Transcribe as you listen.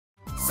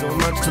So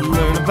much to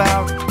learn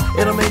about.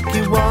 It'll make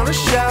you wanna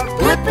shout,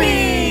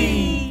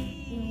 Blippi!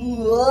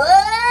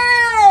 Whoa!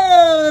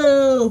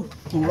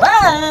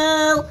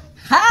 Whoa!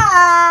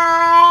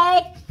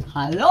 Hi!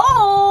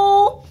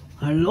 Hello!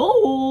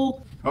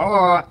 Hello!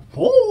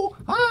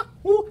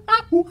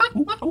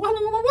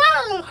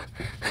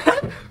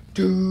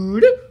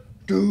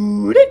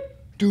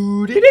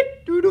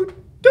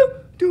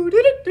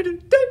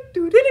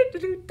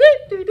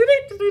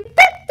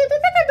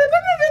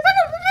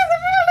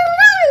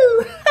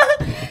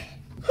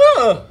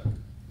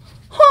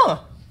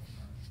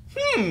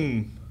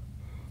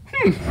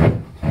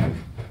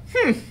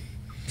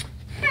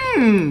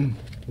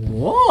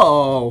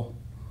 Whoa!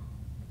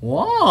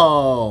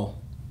 Whoa!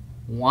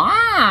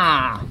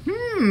 Wow!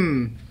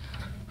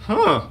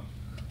 Huh?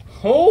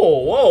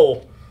 Oh!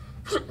 Whoa!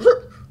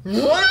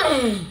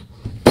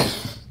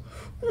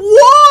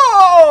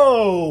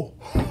 Whoa!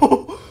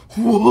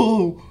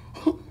 Whoa!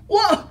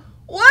 What?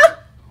 What?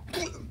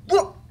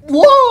 Whoa!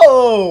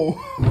 Whoa!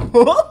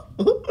 Whoa!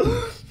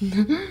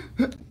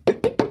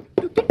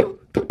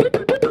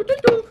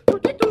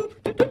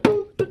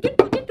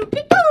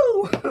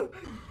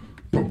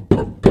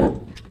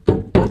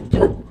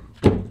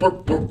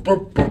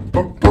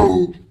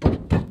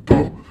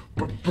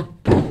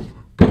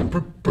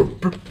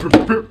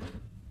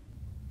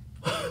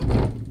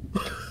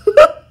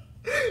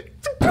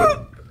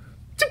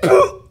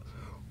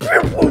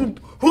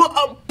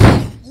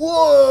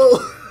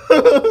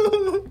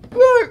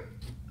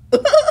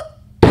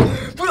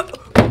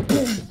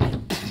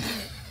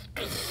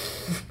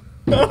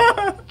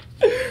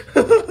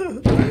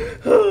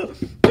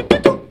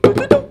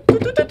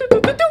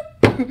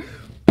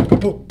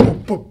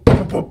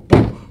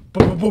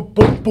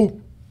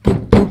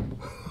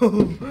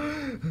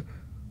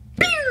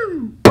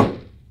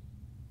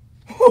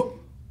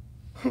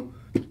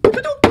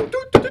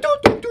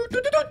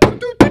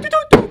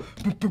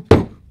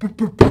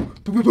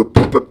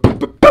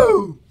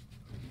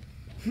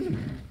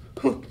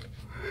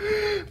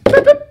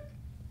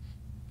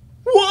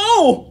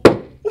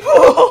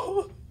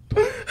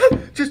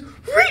 Just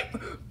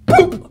reap,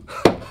 poop,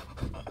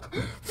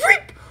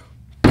 reap,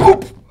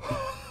 poop.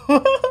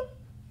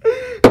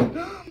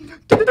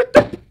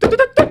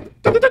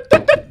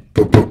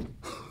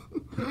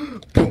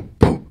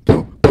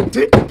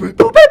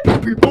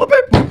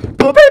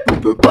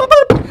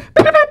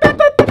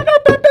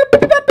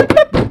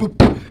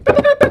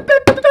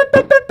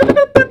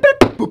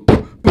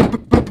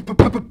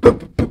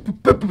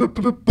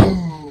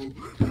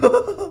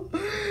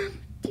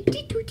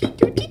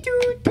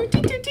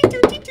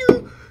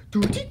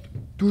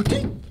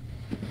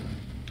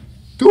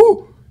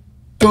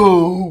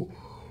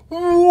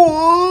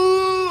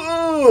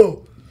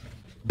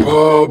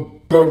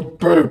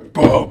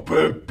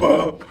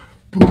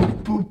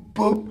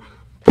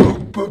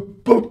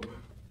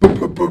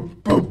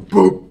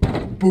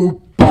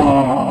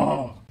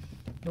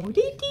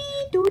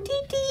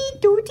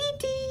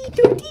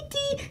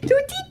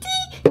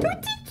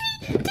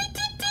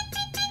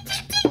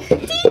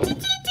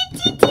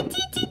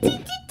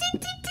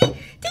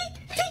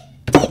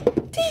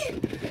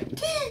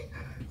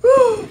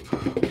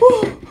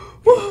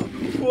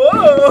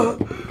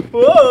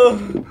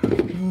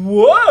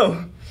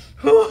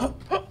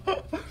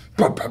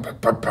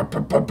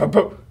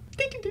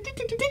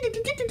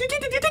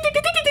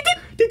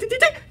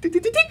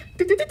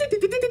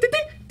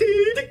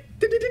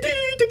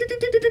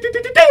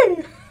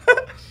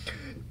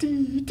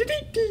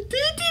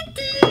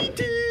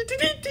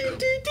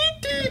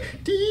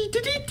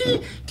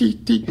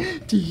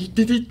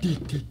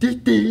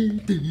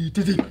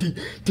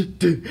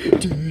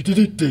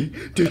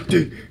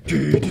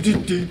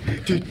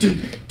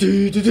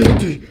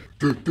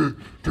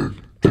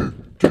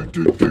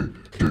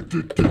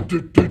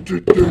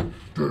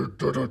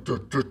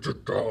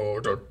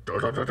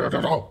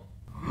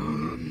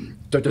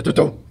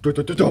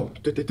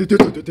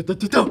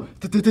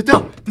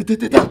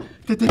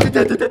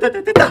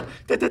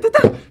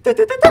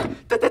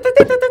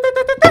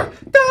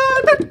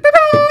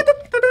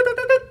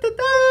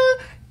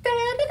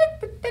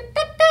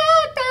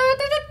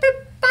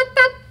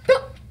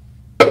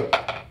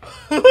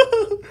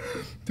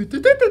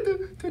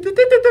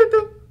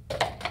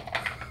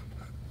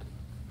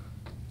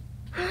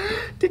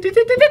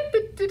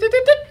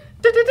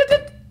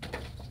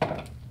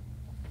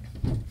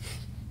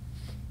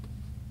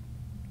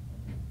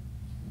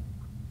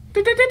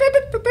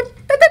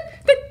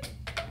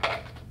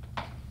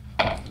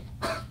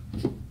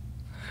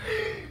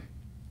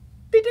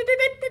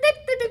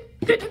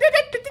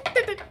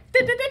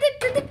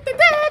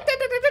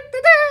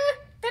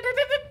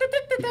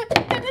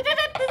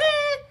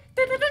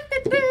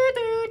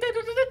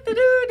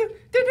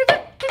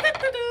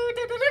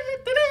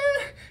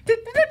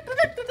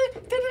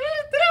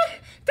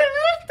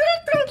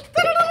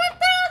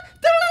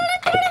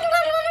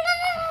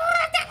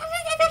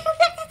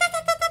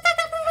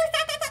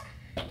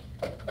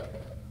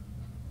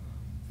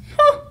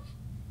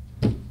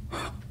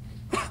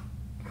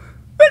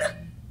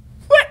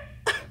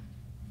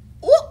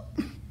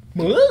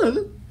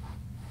 Where'd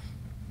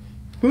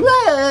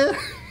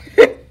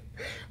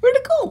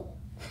it go?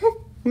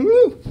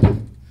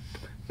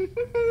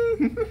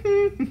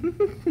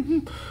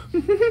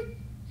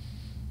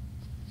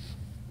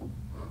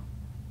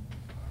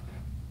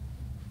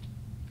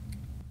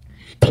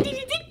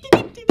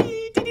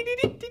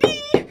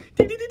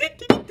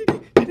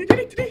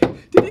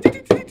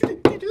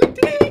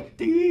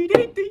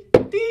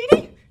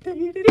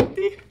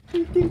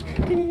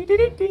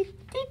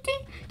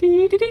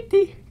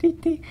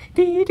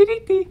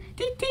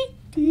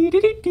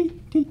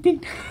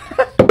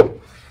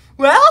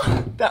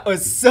 Well, that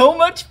was so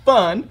much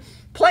fun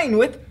playing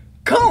with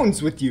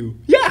cones with you.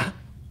 Yeah,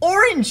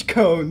 orange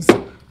cones.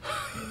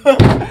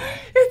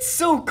 It's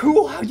so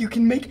cool how you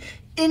can make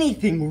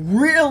anything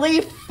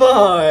really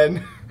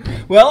fun.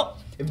 Well,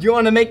 if you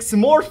want to make some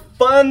more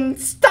fun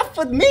stuff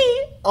with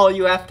me, all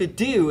you have to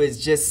do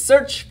is just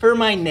search for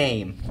my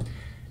name.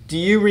 Do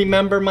you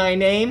remember my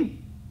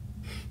name?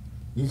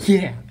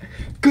 Yeah,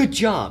 good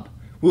job.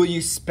 Will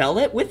you spell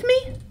it with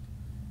me?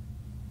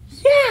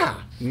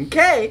 Yeah,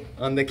 okay,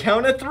 on the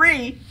count of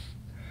 3.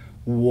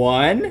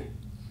 1,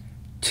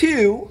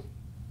 2,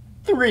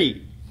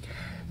 3.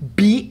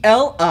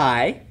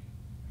 B-L-I-P-P-I.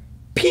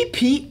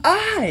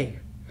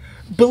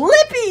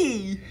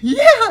 Blippi!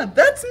 Yeah,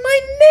 that's my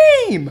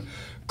name!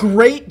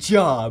 Great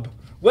job!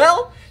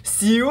 Well,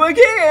 see you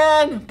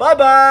again!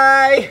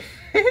 Bye-bye!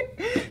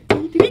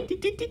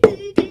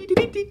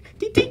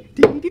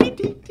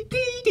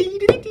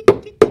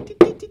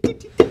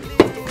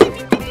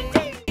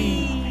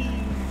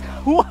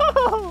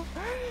 Whoa!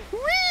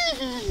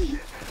 Whee!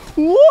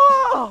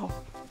 Whoa!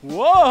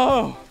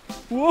 Whoa!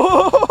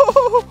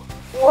 Whoa!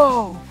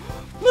 Whoa!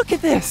 Look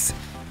at this!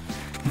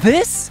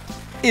 This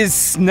is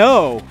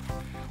snow!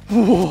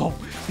 Whoa!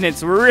 And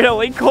it's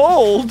really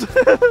cold!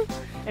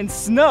 And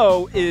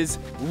snow is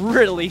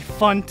really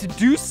fun to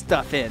do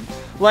stuff in.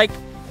 Like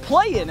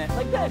play in it,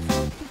 like this.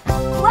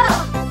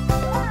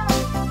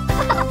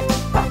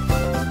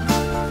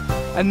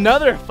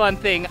 Another fun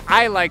thing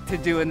I like to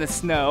do in the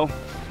snow,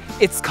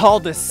 it's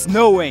called a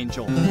snow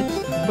angel.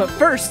 But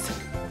first,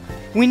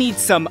 we need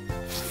some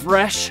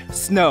fresh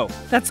snow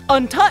that's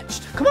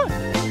untouched. Come on.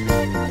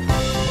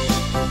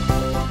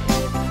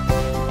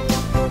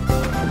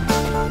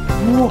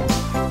 Whoa.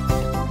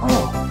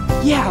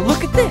 Oh, yeah,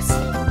 look at this.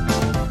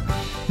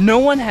 No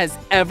one has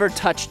ever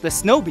touched the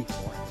snow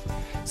before.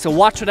 So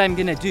watch what I'm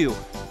gonna do.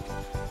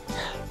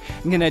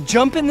 I'm gonna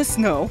jump in the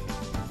snow.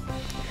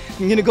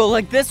 I'm gonna go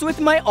like this with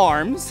my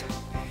arms.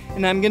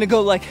 And I'm gonna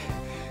go like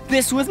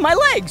this with my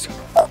legs.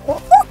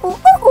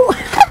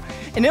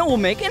 And it will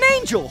make an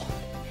angel.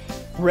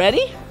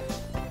 Ready?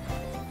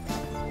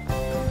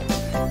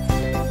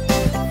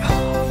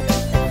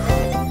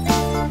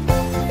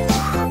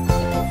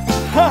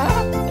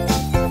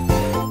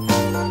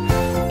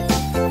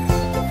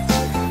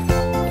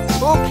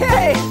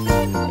 Okay.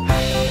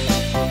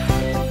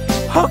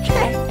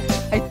 Okay.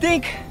 I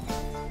think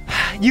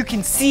you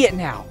can see it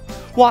now.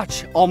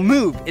 Watch, I'll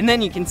move and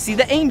then you can see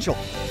the angel.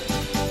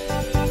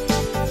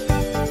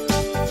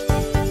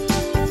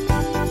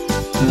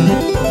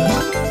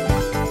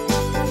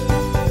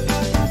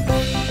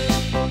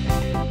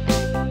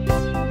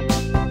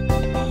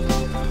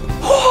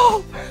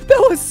 Oh,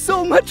 that was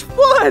so much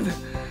fun.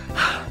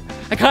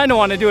 I kind of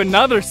want to do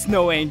another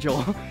snow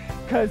angel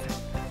because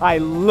I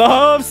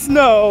love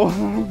snow.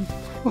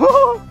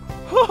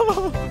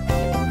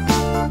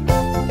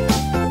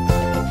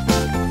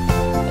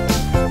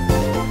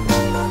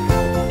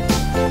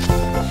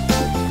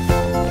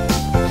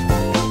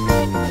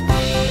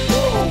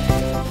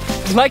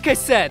 Like I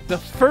said, the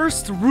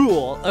first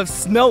rule of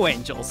snow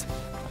angels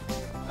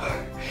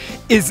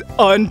is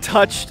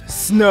untouched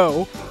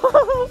snow.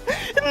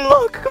 And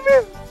look, come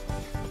here.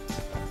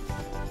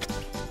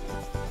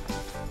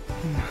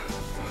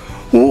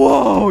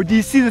 Whoa, do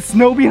you see the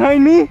snow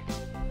behind me?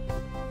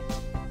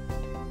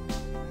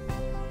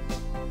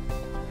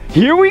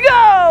 Here we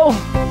go!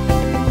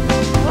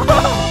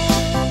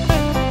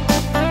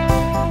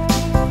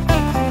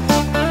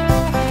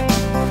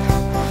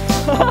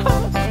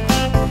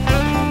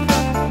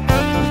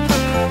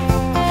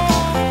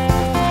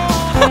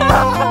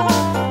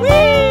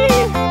 Whee!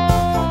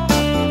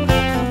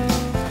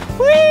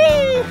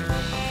 Whee!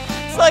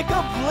 It's like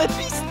a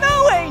Blippi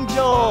snow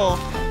angel!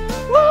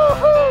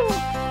 Woohoo!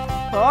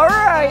 All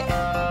right.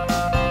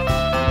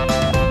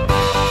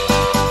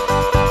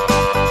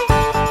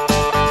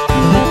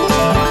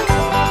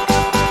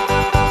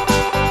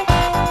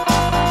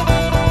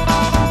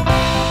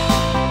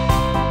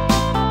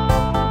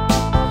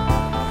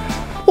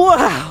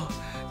 Wow,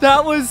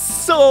 that was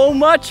so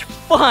much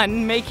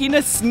fun making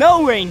a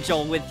snow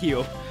angel with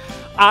you.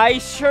 I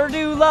sure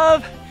do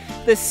love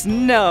the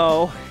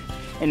snow,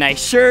 and I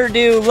sure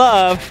do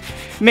love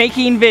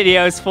making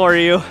videos for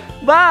you.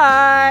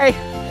 Bye!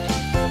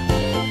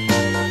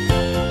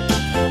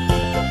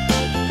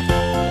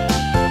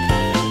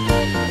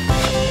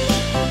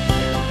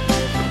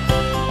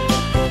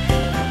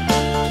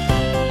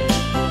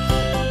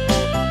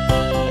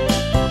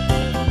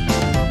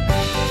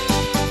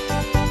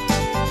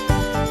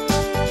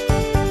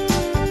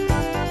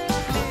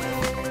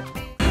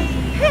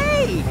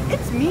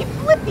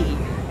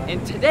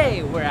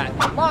 Today we're at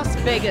the Las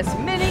Vegas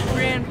Mini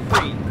Grand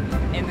Prix.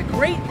 And the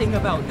great thing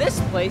about this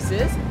place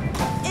is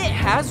it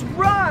has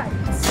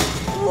rides.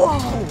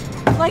 Whoa,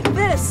 like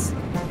this.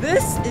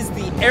 This is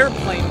the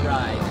airplane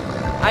ride.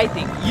 I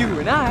think you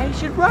and I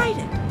should ride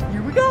it.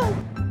 Here we go.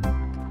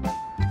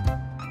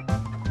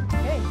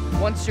 Okay,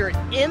 once you're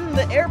in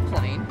the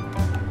airplane,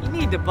 you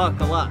need to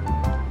buckle up.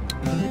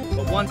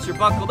 But once you're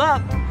buckled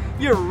up,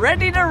 you're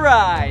ready to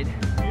ride.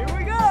 Here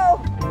we go.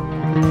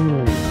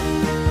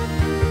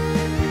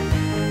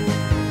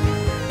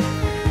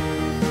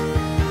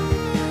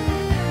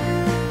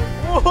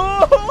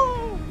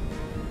 Whoa!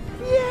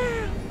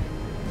 Yeah!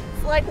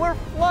 It's like we're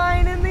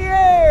flying in the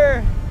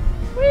air.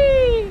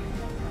 Whee!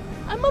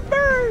 I'm a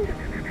bird.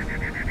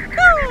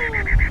 Go!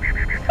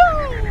 Go!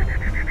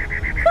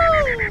 Go!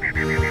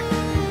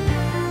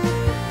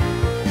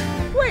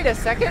 Wait a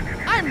second,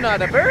 I'm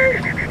not a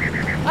bird.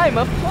 I'm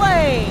a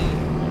plane.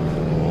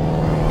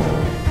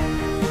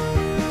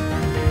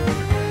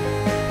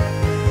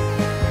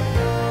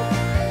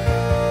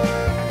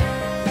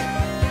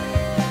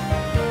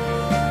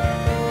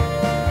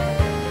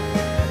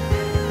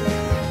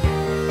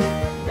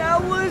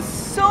 That was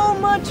so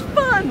much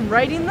fun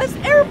riding this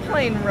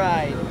airplane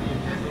ride.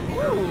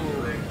 Ooh.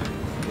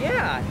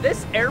 Yeah,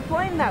 this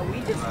airplane that we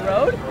just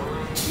rode,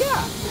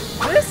 yeah,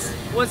 this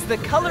was the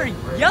color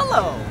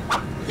yellow.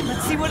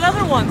 Let's see what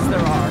other ones there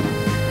are.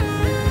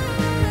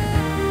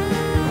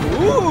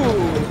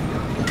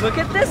 Ooh, look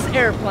at this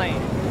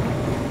airplane.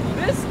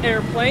 This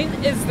airplane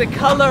is the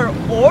color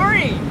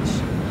orange.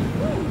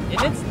 Ooh,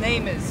 and its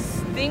name is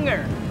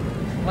Stinger,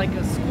 like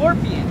a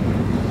scorpion.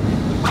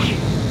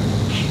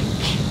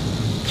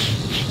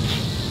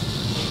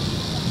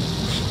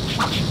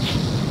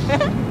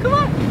 Come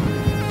on.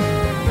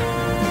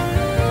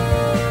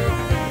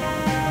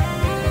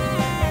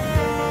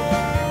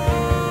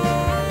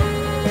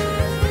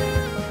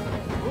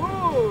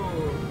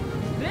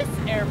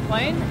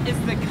 Airplane is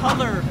the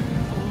color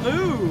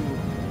blue.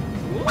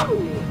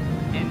 Ooh,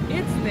 and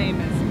its name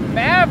is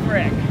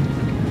Maverick.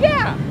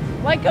 Yeah,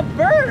 like a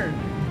bird.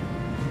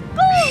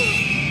 Go!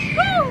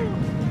 Go!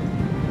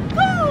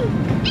 Go!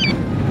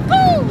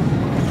 Go!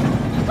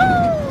 Go!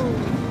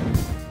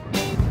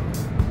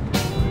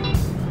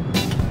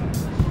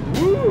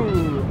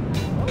 Ooh.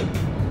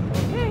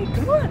 Okay,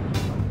 come on.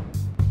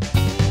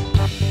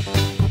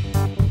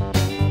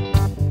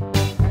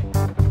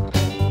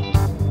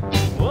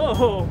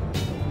 Whoa.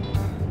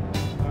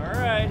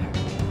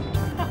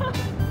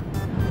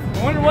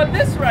 I wonder what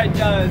this ride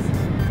does.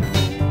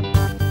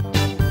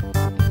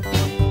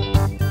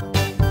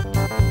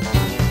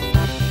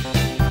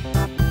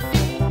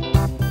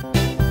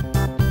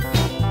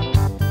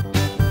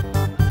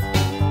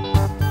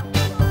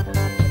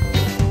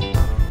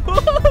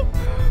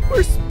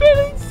 We're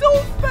spinning so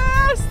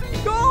fast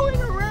and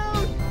going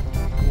around.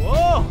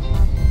 Whoa.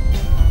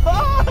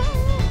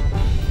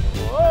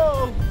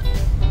 Whoa.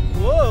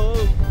 Whoa.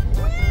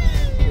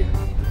 Whee.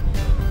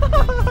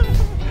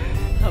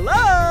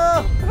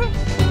 Hello.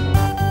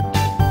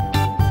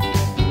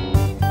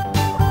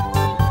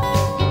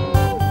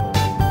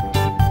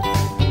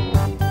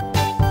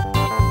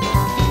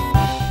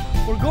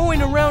 We're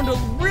going around a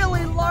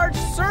really large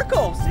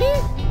circle, see?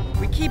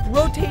 We keep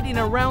rotating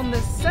around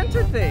this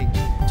center thing,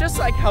 just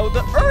like how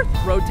the Earth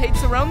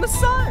rotates around the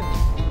sun.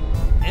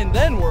 And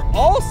then we're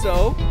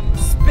also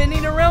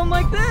spinning around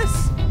like this.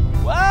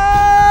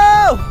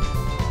 Whoa!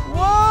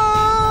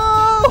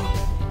 Whoa!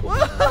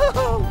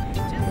 Whoa!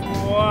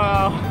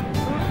 Wow,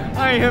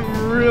 I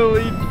am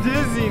really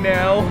dizzy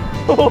now.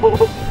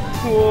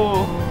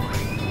 Whoa.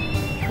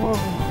 Whoa.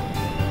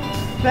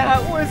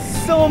 That was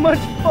so much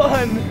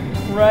fun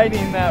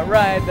riding that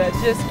ride that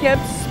just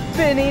kept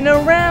spinning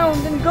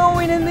around and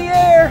going in the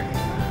air.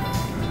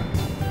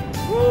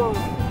 Whoa.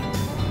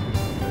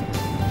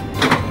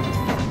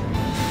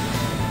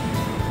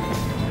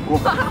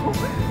 Wow,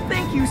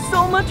 thank you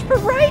so much for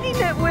riding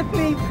it with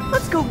me.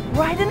 Let's go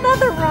ride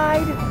another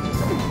ride.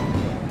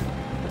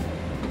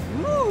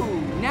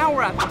 Now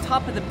we're at the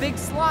top of the big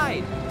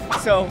slide.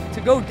 So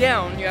to go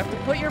down, you have to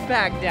put your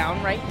bag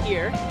down right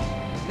here.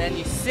 Then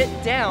you sit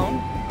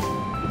down,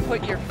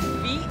 put your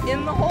feet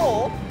in the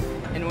hole,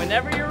 and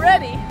whenever you're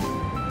ready,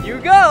 you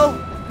go.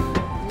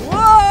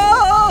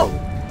 Whoa!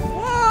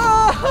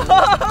 Whoa!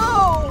 Whoa!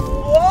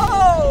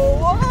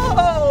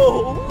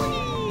 Whoa!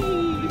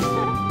 Whee!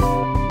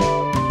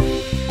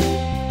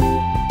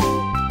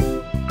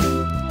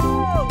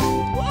 Whoa!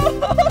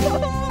 Whoa!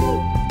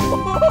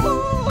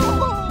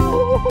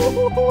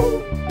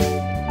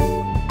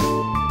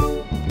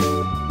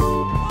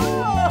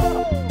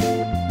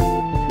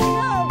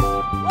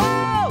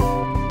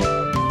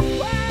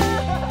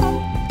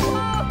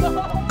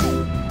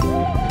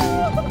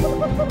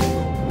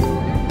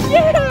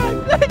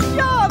 Yeah, good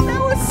job!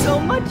 That was so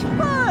much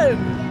fun!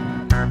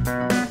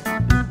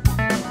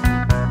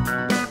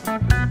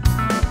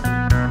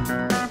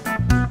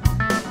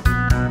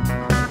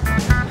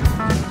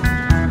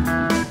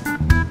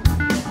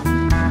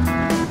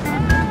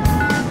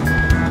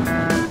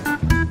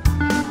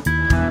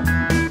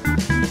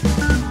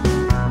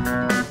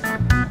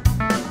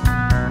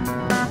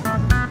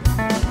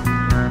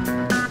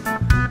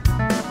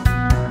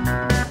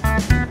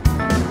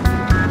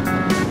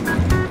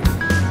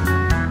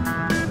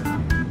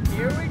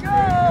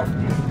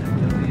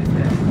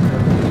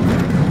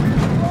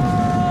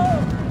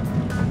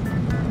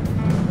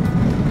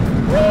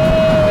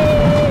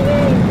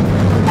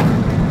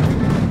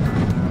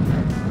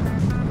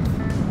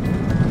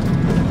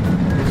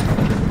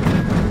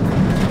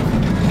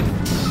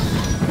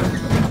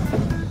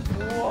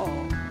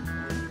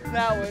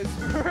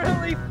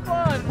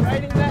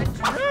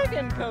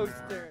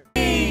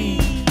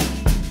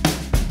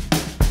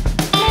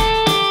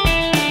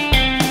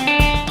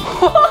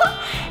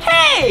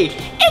 Hey,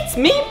 it's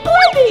me,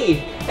 Blippi!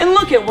 And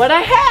look at what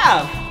I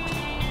have!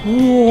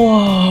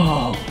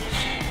 Whoa!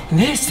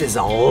 This is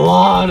a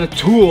lot of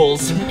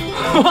tools.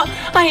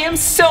 I am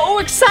so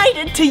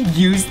excited to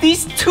use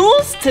these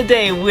tools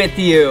today with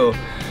you.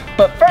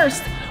 But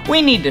first,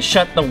 we need to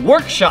shut the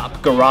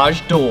workshop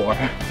garage door.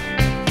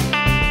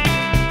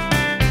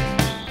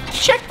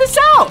 Check this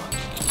out!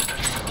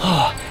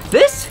 Oh,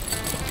 this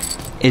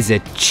is a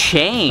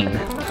chain.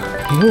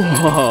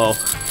 Whoa!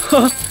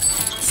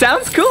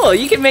 Sounds cool,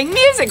 you can make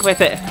music with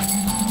it.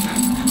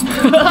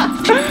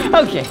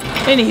 Okay,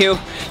 anywho,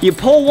 you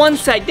pull one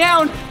side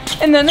down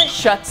and then it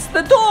shuts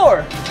the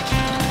door.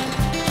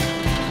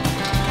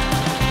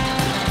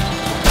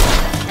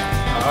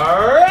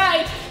 All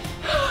right,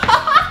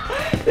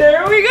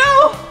 there we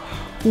go.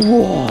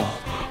 Whoa,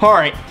 all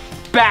right,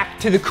 back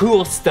to the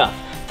cool stuff,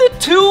 the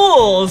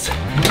tools.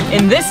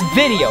 In this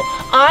video,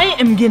 I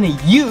am gonna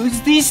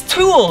use these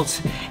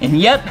tools. And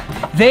yep,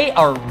 they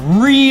are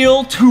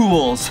real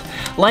tools,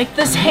 like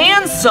this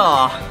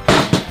handsaw,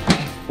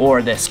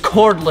 or this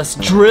cordless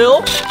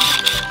drill.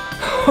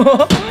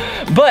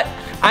 But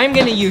I'm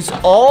gonna use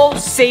all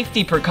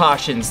safety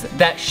precautions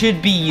that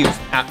should be used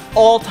at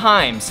all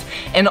times.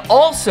 And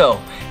also,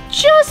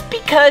 just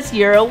because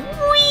you're a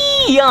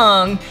wee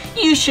young,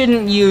 you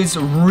shouldn't use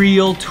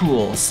real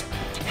tools.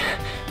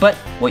 But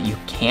what you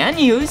can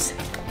use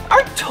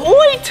are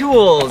toy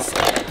tools,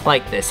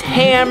 like this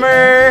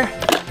hammer,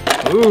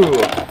 ooh,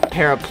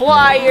 pair of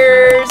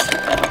pliers,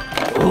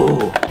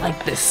 ooh,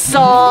 like this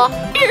saw.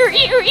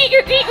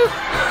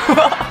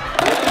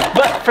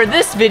 But for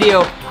this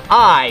video,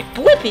 I,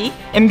 Blippi,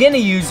 am gonna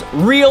use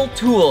real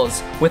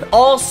tools with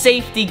all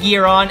safety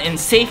gear on and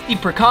safety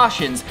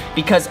precautions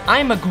because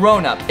I'm a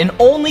grown-up and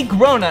only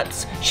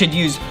grown-ups should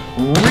use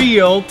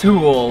real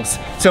tools.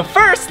 So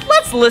first,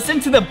 let's listen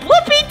to the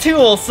Blippi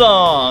tool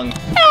song.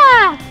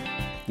 Ah!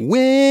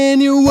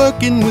 When you're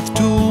working with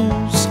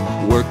tools,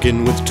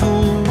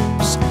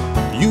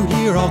 you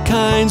hear all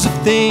kinds of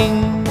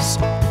things.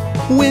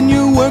 When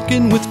you're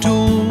working with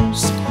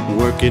tools,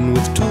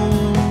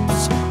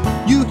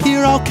 you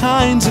hear all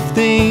kinds of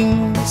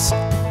things.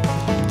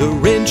 The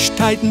wrench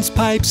tightens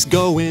pipes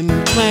going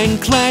clang,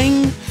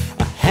 clang.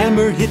 A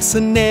hammer hits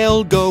a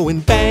nail going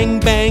bang,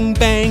 bang,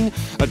 bang.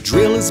 A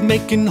drill is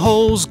making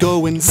holes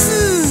going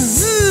zzz,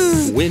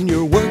 zzz. When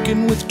you're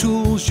working with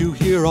tools, you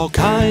hear all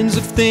kinds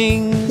of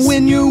things.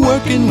 When you're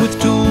working with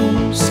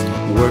tools,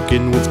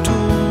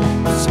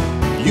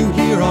 you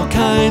hear all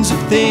kinds of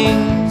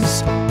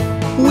things.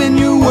 When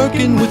you're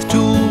working with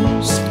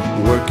tools,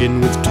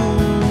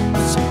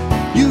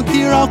 you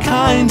hear all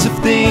kinds of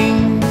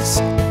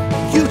things.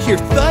 You hear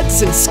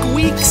thuds and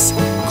squeaks,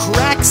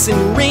 cracks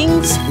and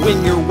rings.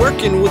 When you're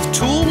working with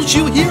tools,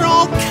 you hear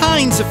all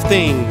kinds of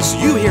things.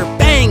 You hear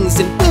bangs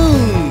and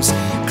booms,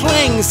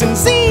 clangs and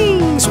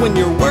zings. When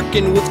you're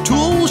working with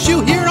tools,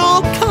 you hear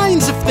all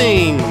kinds of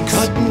things.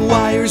 Cutting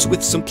wires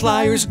with some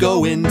pliers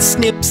going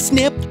snip,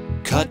 snip.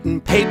 Cutting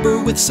paper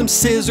with some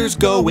scissors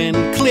going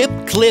clip,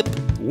 clip.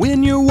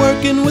 When you're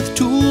working with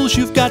tools,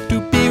 you've got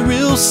to be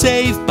real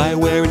safe by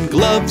wearing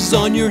gloves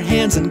on your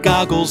hands and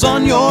goggles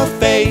on your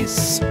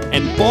face.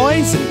 And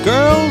boys and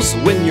girls,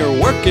 when you're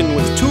working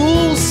with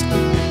tools,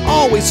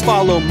 always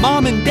follow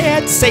mom and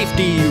dad's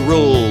safety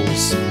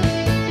rules.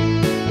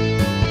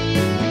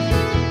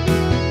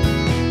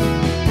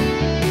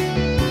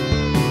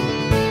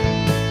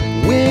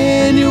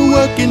 When you're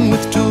working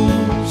with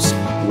tools,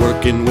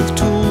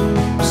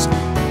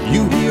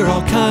 you hear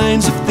all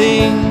kinds of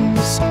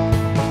things.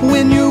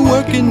 When you're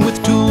working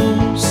with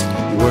tools,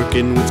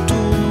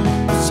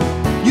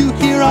 you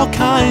hear all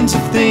kinds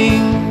of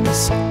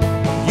things.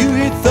 You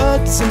hear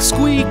thuds and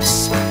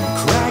squeaks,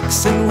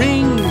 cracks and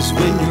rings.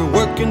 When you're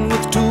working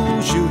with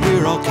tools, you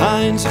hear all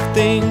kinds of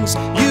things.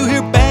 You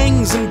hear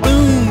bangs and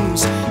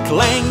booms,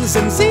 clangs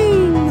and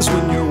zings.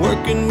 When you're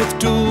working with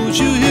tools,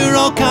 you hear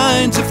all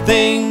kinds of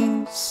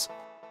things.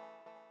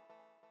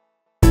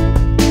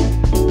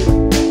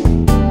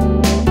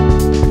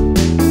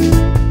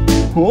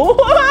 Whoa!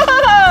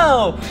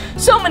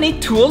 So many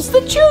tools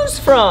to choose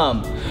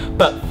from.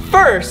 But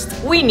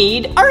first, we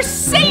need our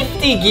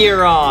safety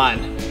gear on.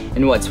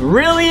 And what's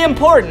really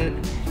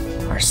important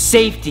are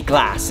safety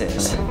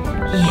glasses.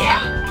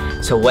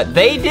 Yeah, so what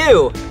they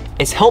do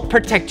is help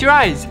protect your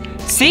eyes.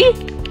 See?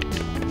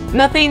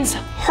 Nothing's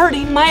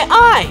hurting my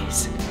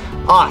eyes.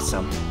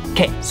 Awesome.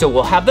 Okay, so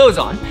we'll have those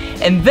on.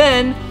 And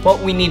then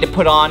what we need to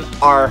put on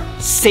are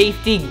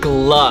safety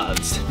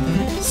gloves.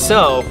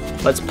 So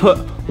let's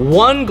put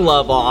one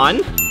glove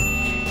on,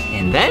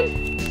 and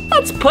then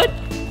let's put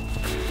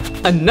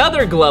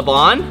another glove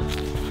on.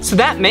 So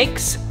that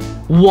makes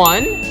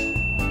 1,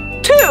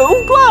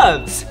 2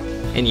 gloves.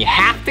 And you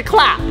have to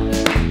clap.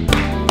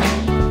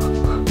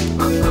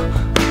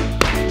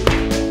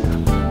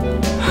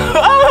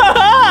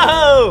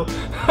 Oh!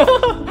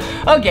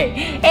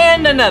 Okay,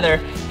 and another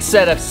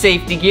set of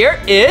safety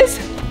gear is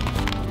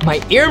my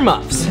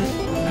earmuffs.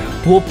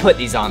 We'll put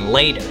these on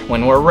later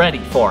when we're ready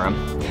for them.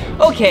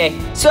 Okay,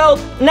 so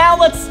now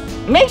let's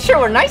make sure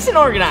we're nice and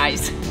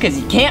organized, because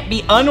you can't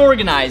be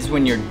unorganized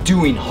when you're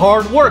doing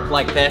hard work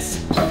like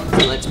this.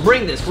 So let's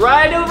bring this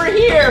right over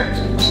here.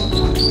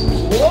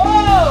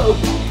 Whoa!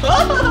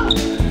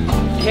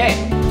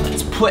 Okay,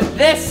 let's put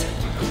this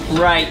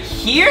right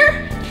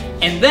here.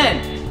 And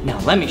then, now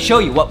let me show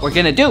you what we're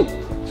gonna do.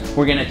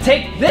 We're gonna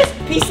take this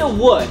piece of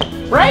wood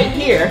right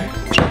here.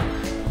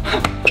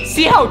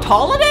 See how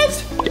tall it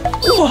is?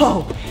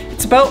 Whoa,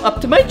 it's about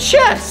up to my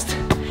chest.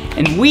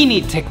 And we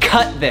need to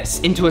cut this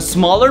into a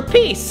smaller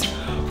piece.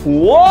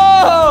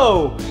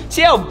 Whoa!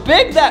 See how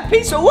big that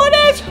piece of wood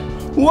is?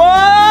 Whoa!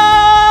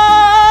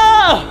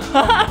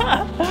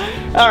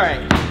 All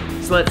right,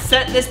 so let's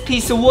set this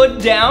piece of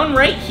wood down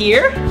right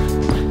here.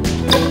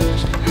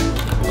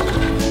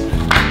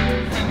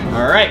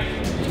 All right,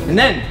 and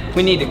then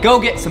we need to go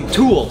get some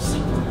tools.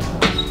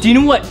 Do you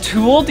know what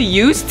tool to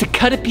use to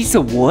cut a piece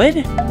of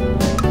wood?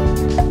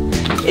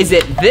 Is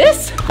it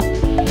this?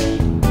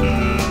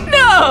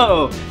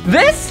 No,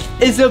 this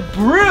is a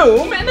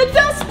broom and a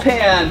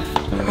dustpan.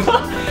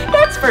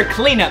 That's for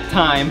cleanup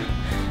time.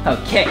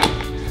 Okay,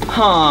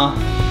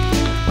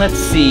 let's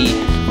see.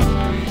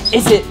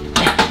 Is it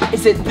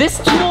this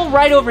tool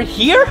right over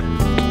here?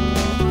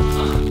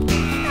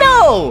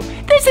 No,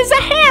 this is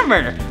a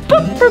hammer.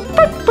 Boop, boop,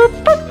 boop,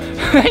 boop,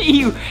 boop.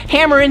 You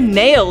hammer in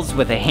nails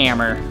with a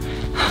hammer.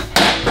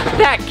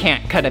 That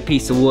can't cut a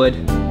piece of wood.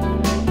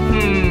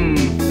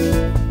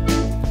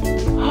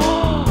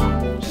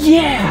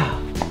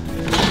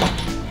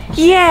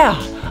 Yeah,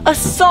 a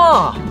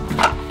saw.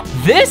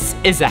 This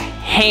is a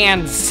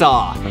hand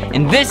saw,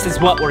 and this is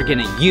what we're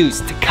gonna use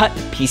to cut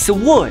a piece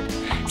of wood.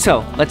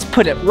 So let's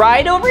put it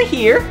right over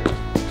here.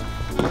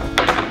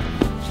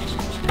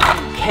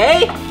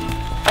 Okay,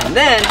 and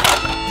then,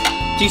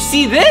 do you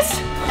see this?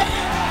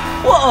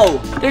 Whoa,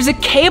 there's a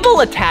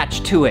cable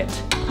attached to it.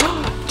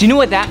 Do you know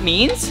what that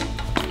means?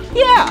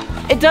 Yeah,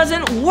 it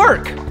doesn't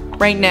work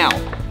right now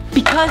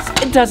because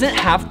it doesn't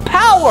have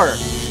power.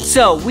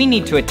 So we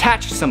need to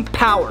attach some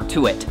power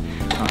to it.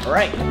 All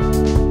right.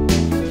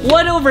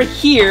 What over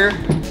here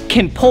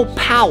can pull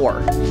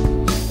power?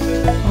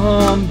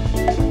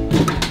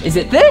 Is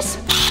it this?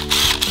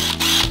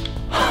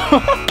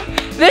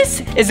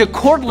 This is a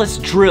cordless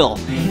drill.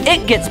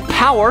 It gets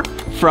power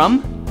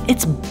from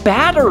its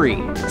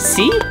battery,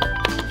 see?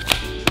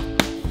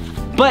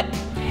 But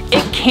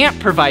it can't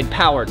provide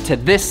power to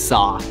this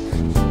saw.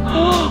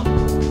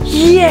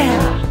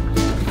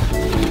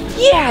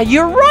 Yeah,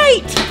 you're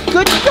right.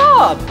 Good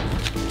job.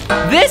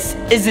 This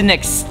is an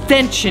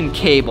extension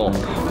cable.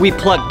 We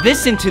plug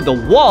this into the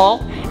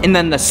wall and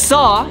then the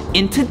saw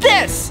into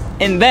this,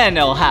 and then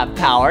it'll have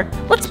power.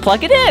 Let's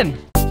plug it in.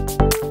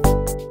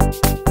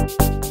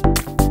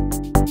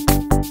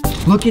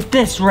 Look at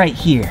this right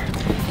here.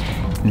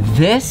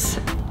 This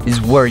is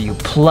where you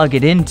plug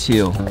it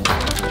into.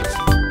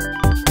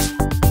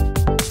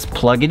 Let's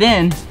plug it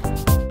in.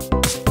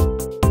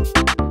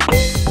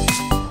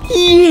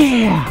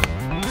 Yeah,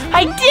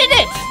 I did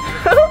it!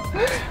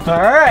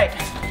 All right,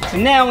 so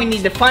now we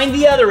need to find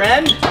the other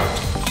end.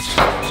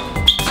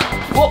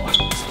 Whoa,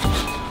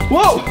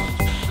 whoa,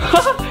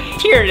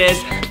 here it is.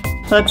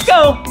 Let's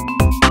go.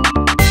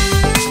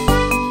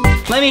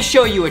 Let me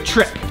show you a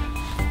trick.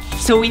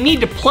 So we need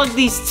to plug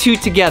these two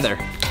together.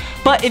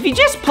 But if you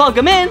just plug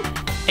them in,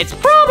 it's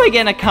probably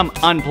gonna come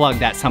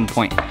unplugged at some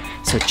point.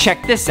 So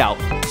check this out.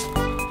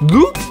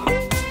 Loop,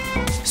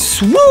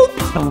 swoop,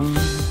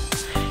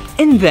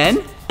 and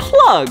then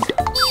plug.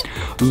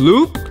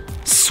 Loop,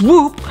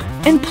 swoop,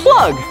 and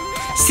plug.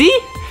 See?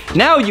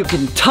 Now you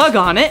can tug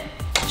on it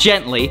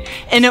gently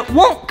and it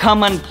won't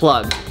come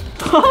unplugged.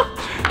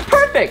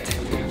 Perfect.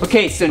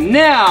 Okay, so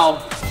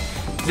now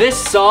this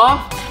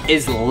saw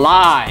is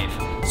live.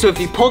 So if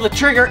you pull the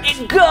trigger,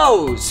 it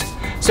goes.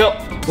 So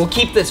we'll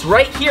keep this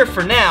right here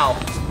for now.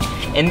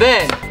 And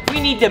then we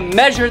need to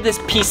measure this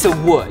piece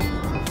of wood.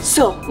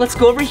 So let's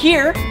go over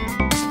here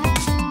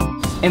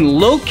and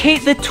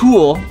locate the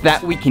tool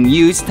that we can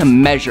use to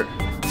measure.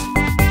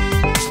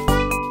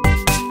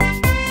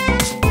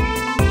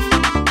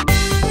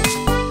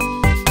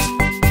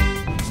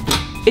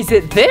 Is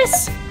it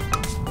this?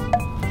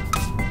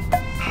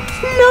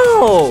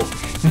 No,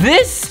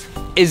 this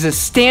is a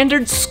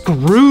standard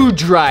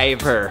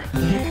screwdriver.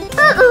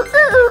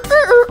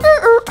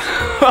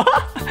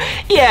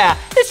 Yeah,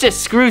 it's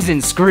just screws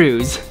and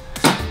screws.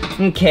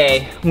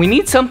 Okay, we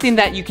need something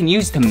that you can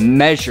use to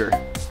measure.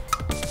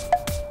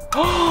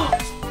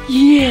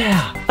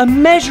 Yeah, a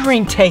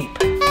measuring tape.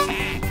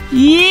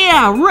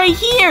 Yeah, right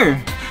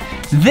here.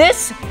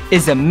 This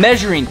is a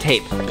measuring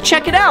tape.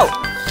 Check it out.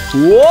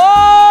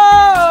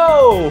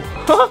 Whoa!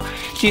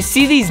 Do you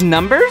see these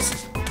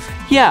numbers?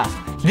 Yeah,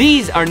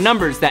 these are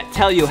numbers that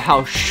tell you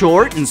how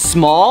short and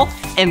small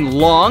and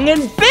long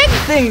and big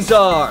things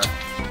are.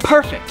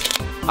 Perfect.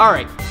 All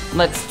right,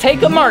 let's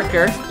take a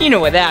marker, you know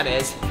what that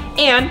is,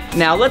 and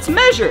now let's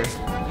measure.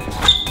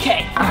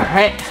 Okay, all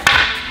right,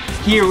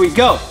 here we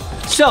go.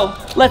 So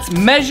let's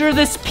measure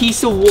this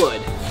piece of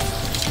wood.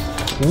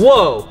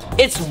 Whoa,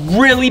 it's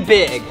really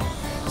big.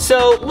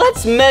 So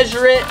let's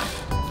measure it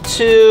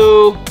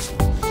to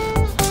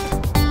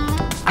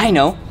I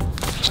know.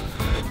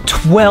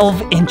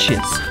 12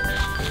 inches.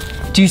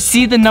 Do you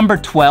see the number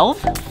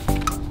 12?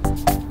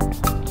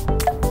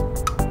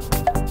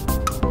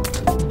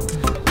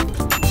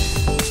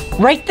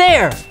 Right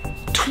there,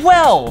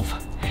 12.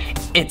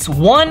 It's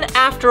 1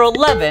 after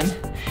 11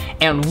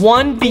 and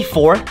 1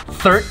 before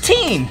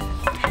 13.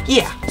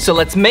 Yeah, so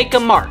let's make a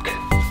mark.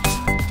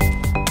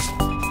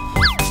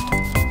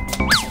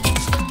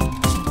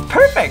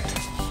 Perfect.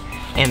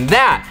 And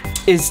that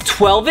is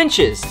 12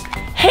 inches.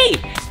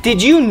 Hey, did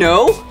you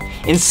know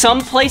in some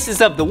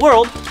places of the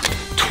world,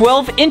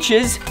 12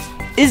 inches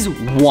is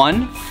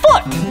 1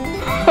 foot?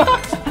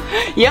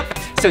 Yep,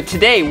 so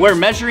today we're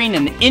measuring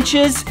in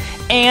inches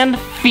and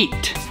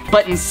feet.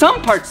 But in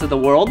some parts of the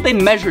world, they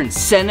measure in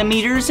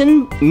centimeters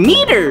and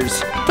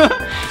meters.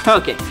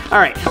 Okay, all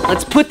right,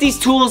 let's put these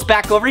tools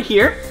back over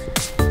here.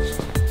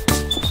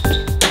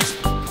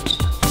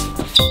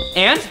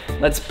 And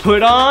let's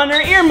put on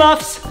our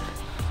earmuffs.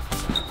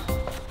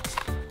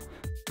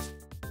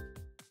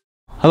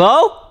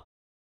 Hello?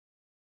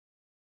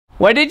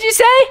 What did you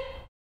say?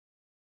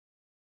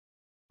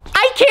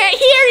 I can't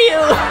hear you.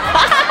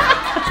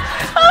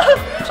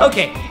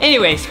 Okay,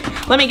 anyways,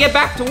 let me get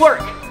back to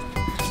work.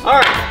 All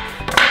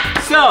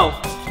right, so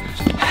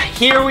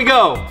here we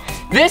go.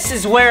 This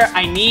is where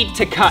I need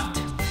to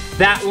cut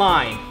that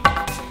line.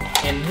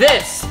 And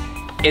this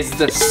is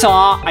the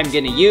saw I'm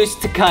gonna use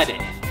to cut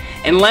it.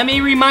 And let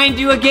me remind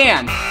you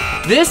again,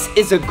 this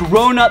is a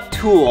grown-up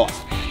tool.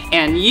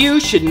 And you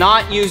should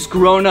not use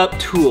grown-up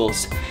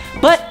tools.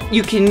 But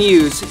you can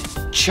use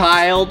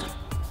child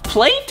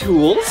play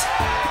tools.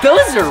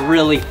 Those are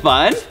really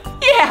fun.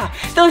 Yeah,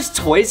 those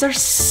toys are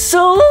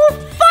so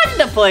fun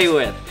to play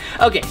with.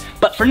 Okay,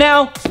 but for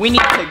now, we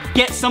need to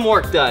get some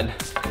work done.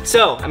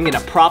 So I'm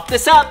gonna prop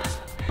this up,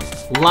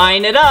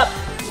 line it up,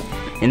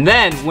 and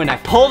then when I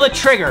pull the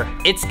trigger,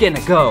 it's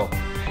gonna go.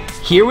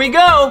 Here we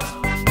go.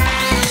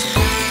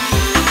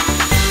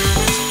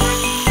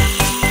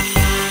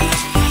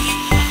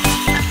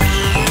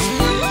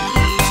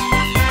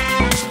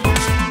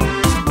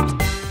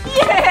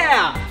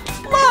 Yeah,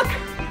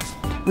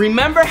 look.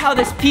 Remember how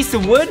this piece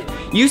of wood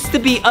used to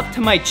be up to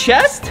my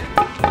chest?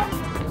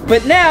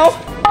 But now,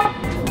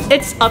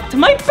 it's up to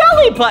my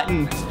belly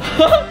button.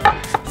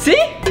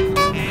 See?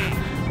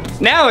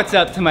 Now it's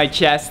up to my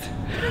chest.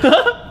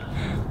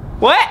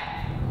 What?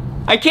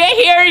 I can't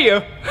hear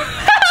you.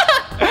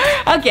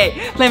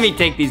 Okay, let me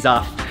take these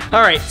off.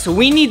 All right, so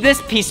we need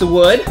this piece of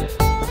wood.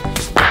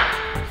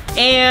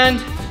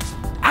 And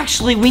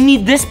actually, we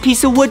need this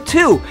piece of wood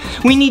too.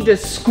 We need to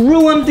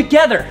screw them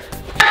together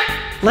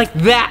like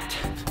that.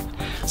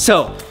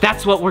 So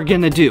that's what we're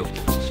gonna do.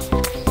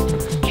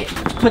 Okay,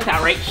 put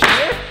that right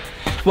here.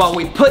 While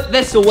we put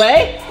this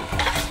away.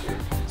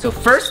 So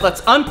first, let's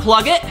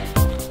unplug it.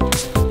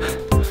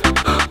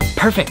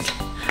 Perfect.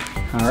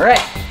 All right.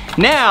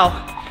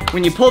 Now,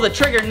 when you pull the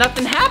trigger,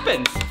 nothing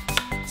happens.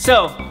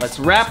 So let's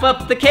wrap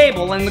up the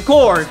cable and the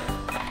cord,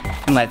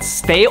 and let's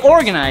stay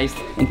organized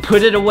and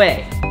put it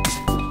away.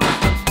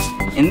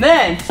 And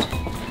then,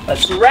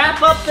 let's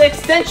wrap up the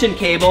extension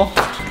cable.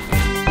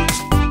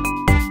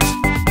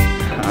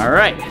 All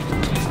right.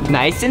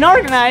 Nice and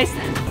organized.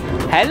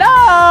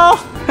 Hello.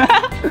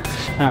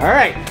 All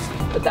right,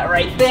 put that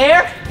right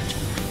there.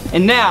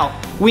 And now,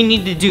 we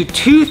need to do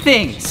two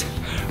things.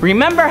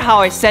 Remember how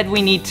I said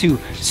we need to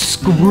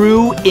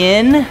screw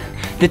in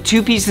the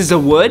two pieces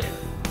of wood?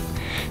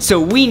 So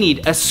we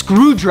need a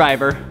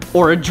screwdriver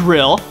or a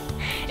drill.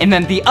 And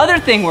then the other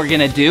thing we're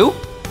gonna do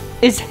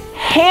is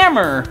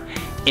hammer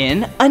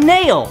in a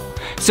nail.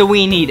 So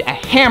we need a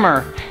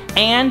hammer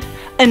and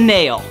a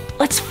nail.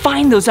 Let's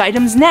find those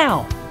items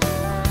now.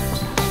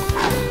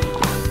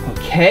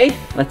 Okay,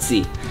 let's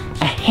see.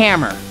 A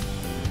hammer.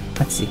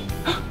 Let's see.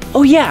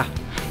 Oh yeah,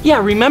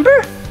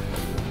 remember?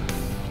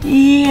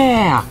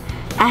 Yeah,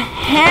 a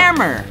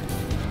hammer.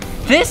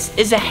 This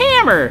is a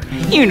hammer.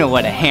 You know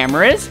what a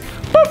hammer is.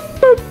 Boop,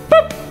 boop,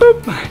 boop,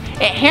 boop.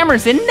 It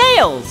hammers in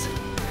nails.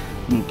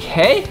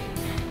 Okay,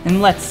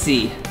 and let's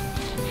see.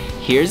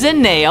 Here's a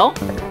nail.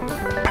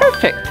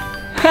 Perfect.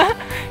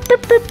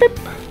 Boop, boop,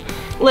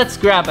 boop. Let's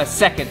grab a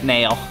second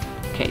nail.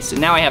 Okay, so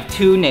now I have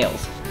two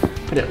nails.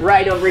 Put it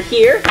right over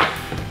here.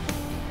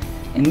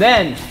 And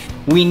then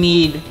we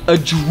need a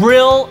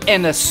drill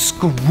and a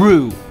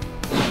screw.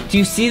 Do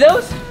you see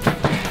those?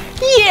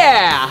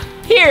 Yeah,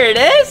 here it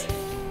is.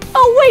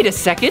 Oh, wait a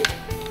second.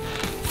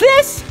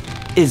 This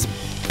is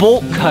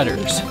bolt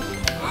cutters.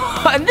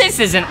 This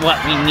isn't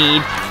what we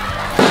need.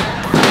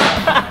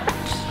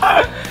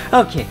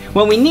 Okay,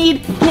 what we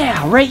need,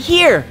 yeah, right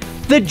here.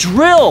 The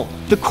drill,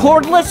 the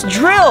cordless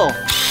drill.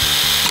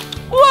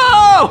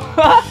 Whoa!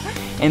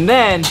 And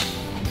then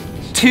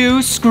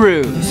 2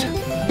 screws.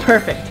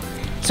 Perfect.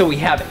 So we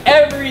have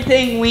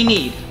everything we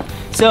need.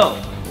 So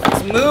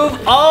let's move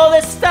all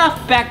this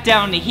stuff back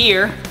down to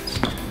here.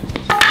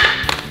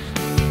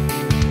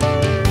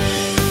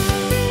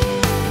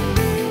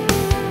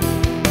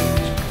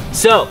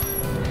 So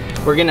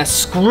we're gonna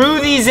screw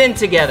these in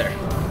together.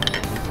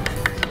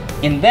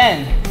 And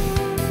then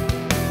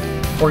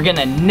we're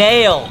gonna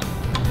nail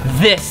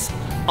this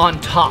on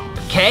top,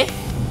 okay?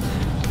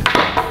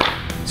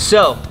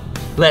 So,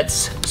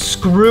 let's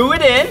screw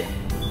it in.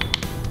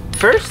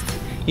 First,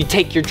 you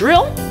take your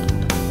drill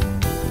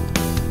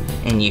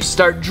and you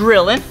start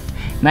drilling,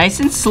 nice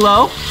and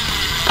slow.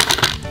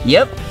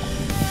 Yep.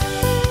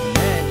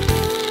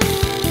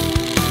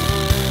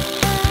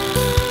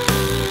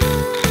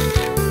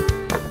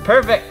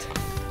 Perfect.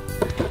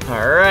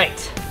 All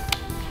right.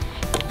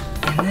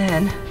 And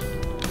then,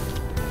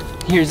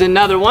 here's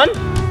another one.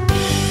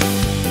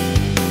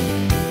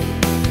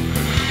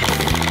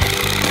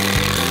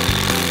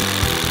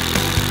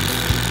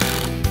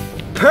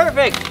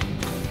 Perfect.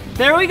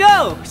 There we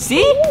go.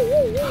 See?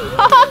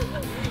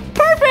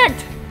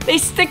 Perfect. They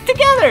stick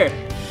together.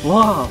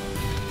 Whoa.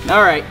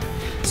 All right.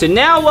 So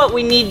now what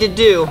we need to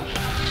do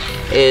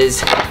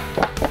is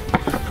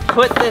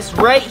put this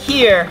right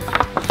here.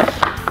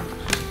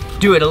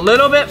 Do it a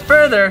little bit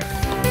further.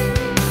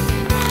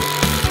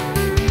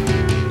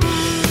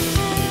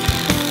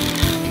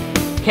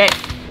 Okay.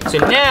 So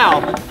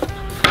now,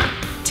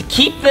 to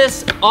keep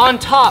this on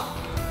top,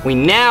 we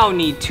now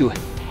need to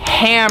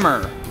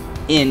hammer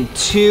in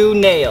 2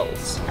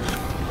 nails,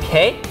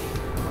 okay?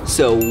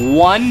 So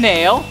 1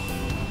 nail,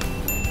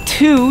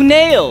 2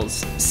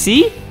 nails,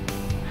 see?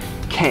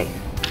 Okay,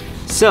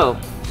 so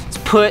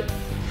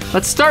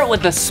let's start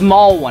with the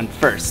small one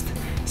first.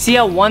 See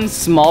how one's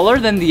smaller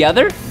than the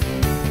other?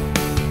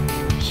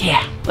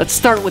 Yeah, let's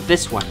start with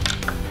this one.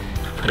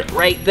 Put it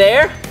right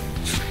there,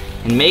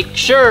 and make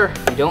sure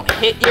you don't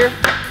hit your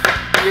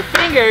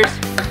fingers.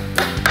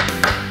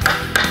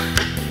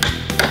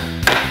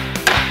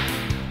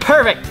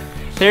 Perfect.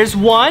 There's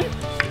one,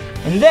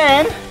 and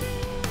then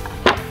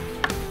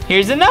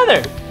here's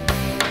another.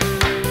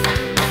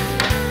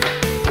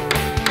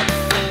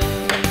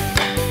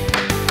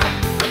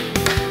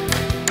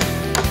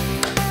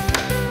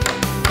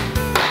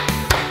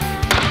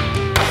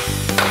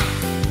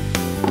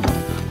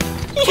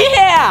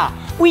 Yeah,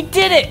 we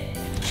did it.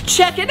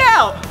 Check it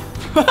out.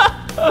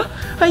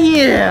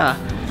 Yeah.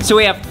 So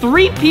we have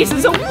 3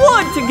 pieces of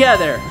wood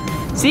together.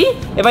 See,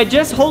 if I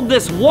just hold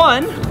this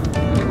one,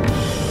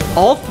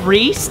 all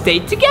 3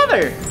 stayed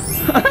together.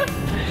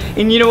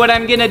 And you know what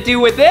I'm gonna do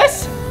with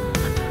this?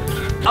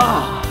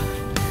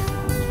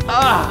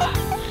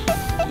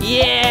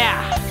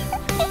 Yeah.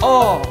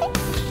 Oh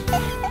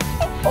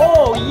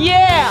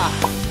yeah.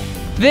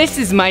 This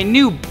is my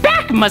new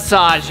back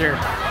massager.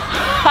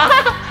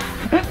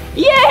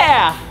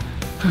 Yeah.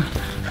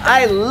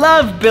 I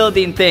love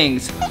building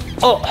things.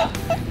 Oh,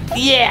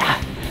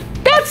 yeah.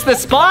 That's the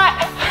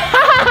spot.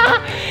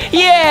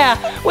 Yeah,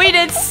 we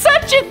did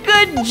such a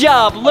good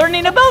job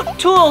learning about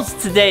tools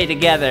today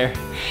together.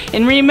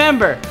 And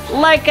remember,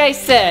 like I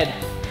said,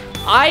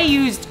 I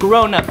used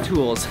grown-up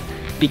tools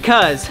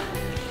because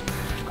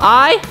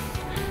I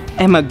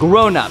am a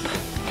grown-up.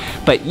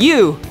 But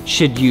you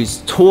should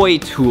use toy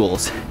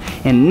tools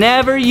and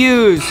never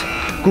use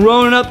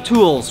grown-up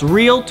tools,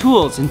 real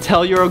tools,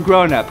 until you're a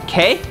grown-up,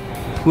 okay?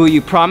 Will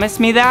you promise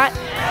me that?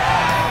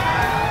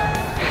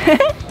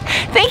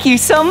 Thank you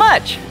so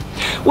much.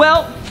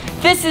 Well,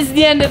 this is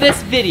the end of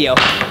this video.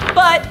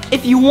 But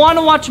if you want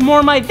to watch more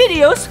of my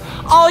videos,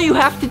 all you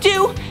have to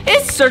do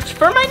is search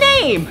for my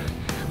name.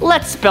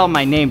 Let's spell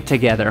my name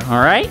together,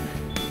 all right?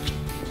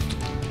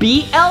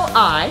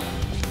 B-L-I-P-P-I.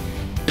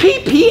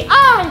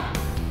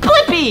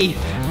 Blippi.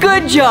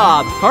 Good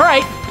job. All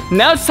right,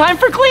 now it's time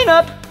for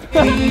cleanup.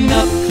 Clean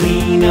up,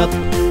 clean up,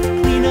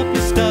 clean up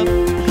your stuff.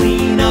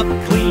 Clean up,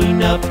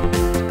 clean up,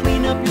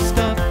 clean up your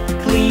stuff.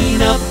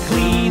 Clean up,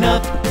 clean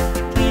up,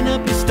 clean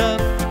up your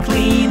stuff.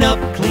 Clean up,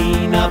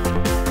 clean up,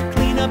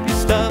 clean up your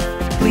stuff.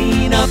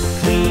 Clean up,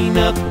 clean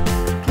up,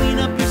 clean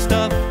up your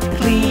stuff.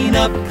 Clean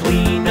up,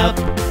 clean up,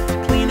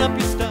 clean up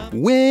your stuff.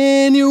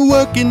 When you're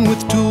working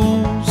with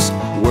tools,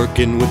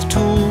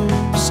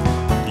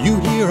 you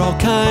hear all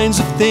kinds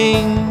of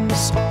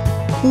things.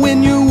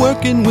 When you're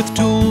working with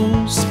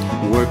tools,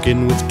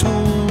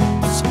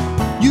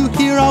 you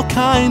hear all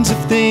kinds of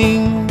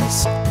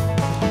things.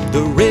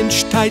 The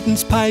wrench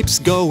tightens pipes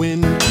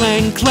going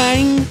clang,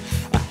 clang.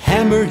 A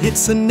hammer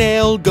hits a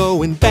nail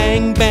going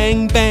bang,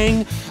 bang,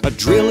 bang. A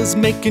drill is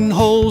making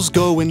holes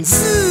going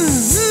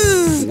zzz,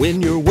 zzz.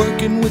 When you're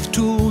working with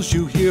tools,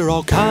 you hear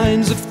all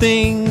kinds of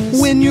things.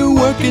 When you're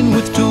working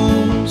with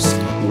tools,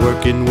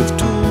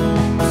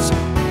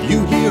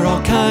 you hear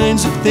all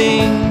kinds of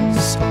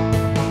things.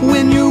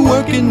 When you're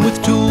working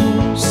with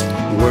tools,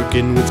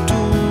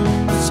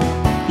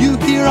 you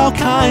hear all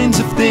kinds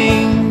of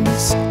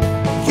things.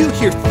 You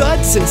hear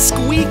thuds and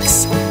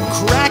squeaks,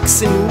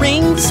 cracks and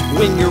rings.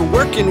 When you're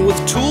working with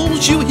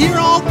tools, you hear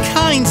all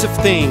kinds of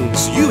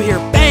things. You hear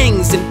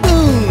bangs and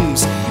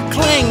booms,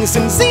 clangs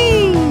and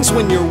zings.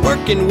 When you're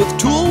working with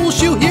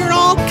tools, you hear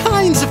all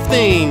kinds of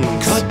things.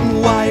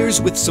 Cutting wires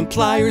with some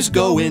pliers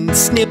going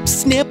snip,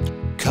 snip.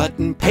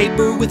 Cutting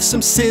paper with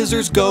some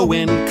scissors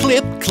going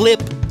clip,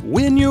 clip.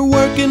 When you're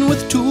working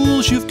with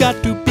tools, you've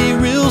got to be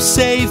real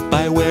safe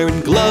by wearing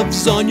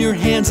gloves on your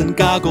hands and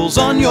goggles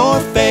on your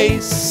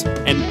face.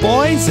 And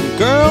boys and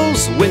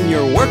girls, when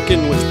you're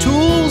working with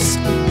tools,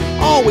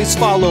 always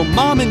follow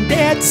Mom and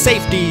Dad's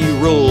safety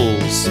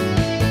rules.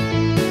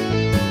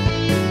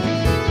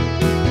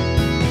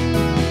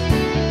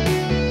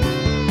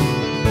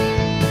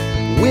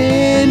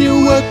 When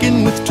you're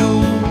working with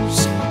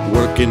tools,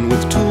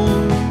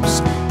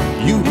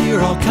 you hear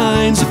all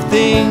kinds of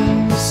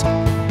things.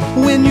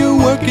 When you're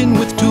working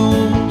with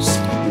tools,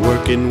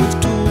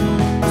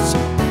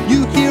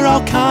 you hear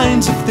all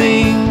kinds of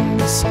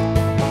things.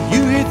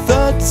 You hear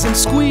thuds and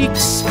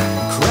squeaks,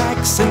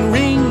 cracks and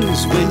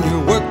rings. When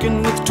you're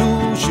working with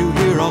tools, you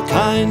hear all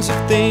kinds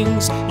of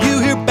things. You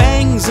hear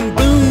bangs and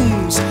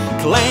booms,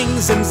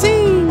 clangs and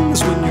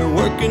zings. When you're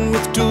working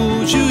with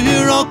tools, you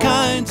hear all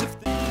kinds of things.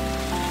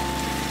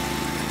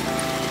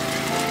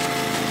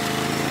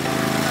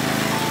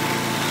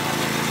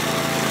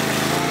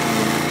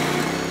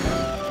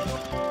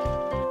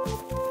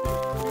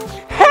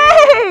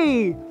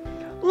 Hey!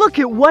 Look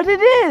at what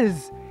it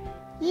is!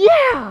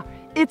 Yeah!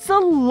 It's a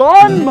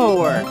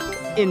lawnmower!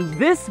 In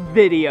this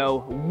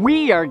video,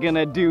 we are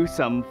gonna do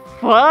some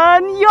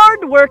fun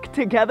yard work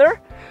together.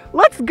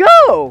 Let's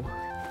go!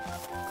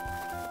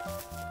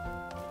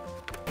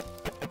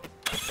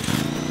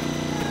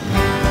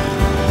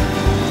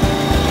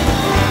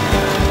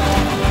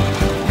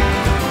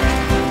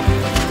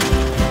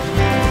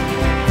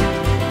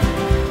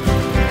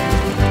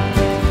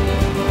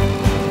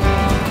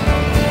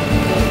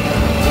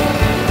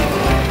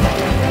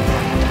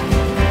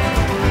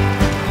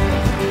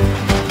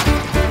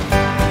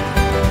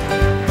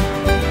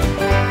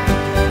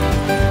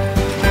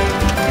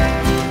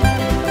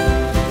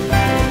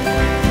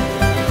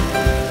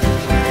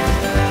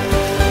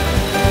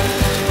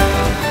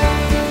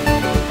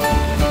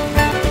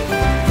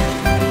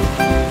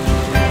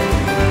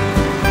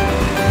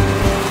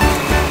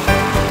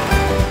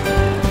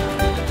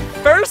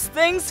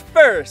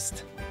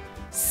 First,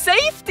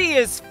 safety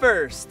is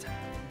first.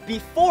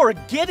 Before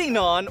getting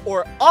on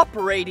or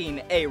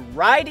operating a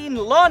riding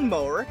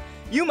lawnmower,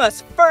 you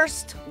must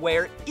first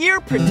wear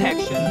ear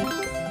protection.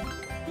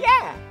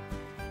 Yeah,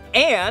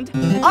 and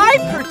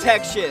eye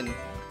protection.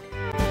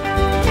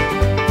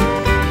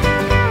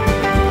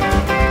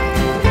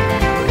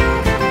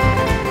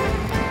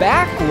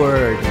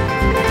 Backward.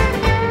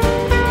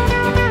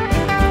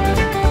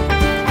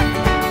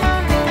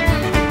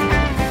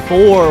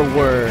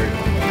 Forward.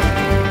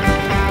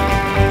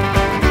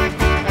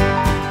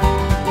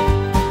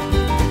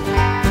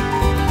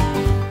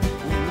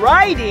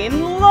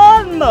 Riding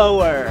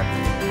lawnmower.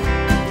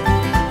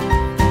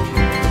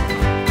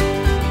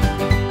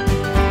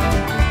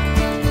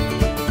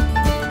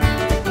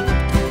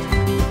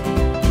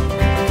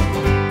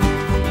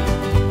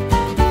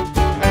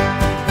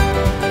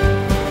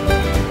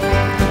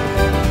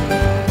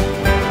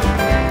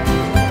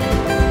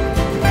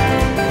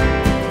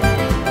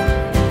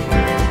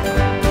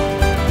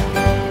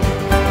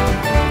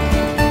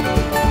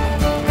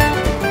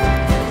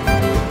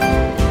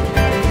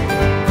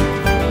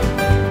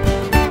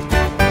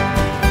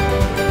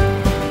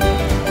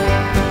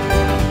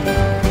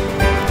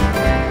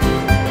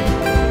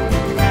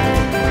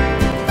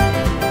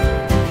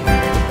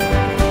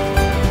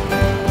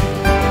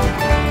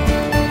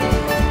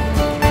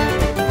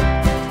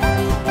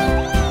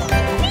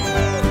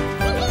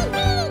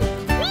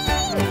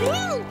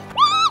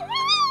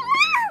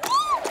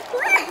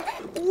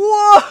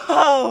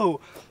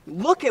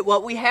 Look at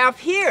what we have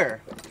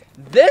here.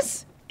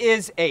 This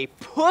is a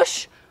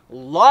push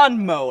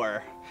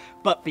lawnmower.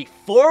 But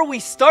before we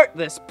start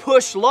this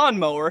push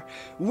lawnmower,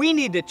 we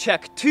need to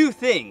check two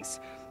things.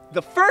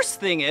 The first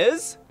thing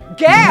is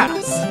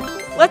gas.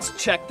 Let's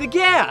check the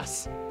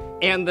gas.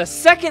 And the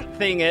second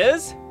thing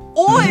is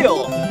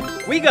oil.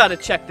 We gotta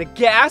check the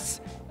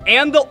gas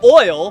and the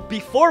oil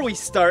before we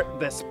start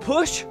this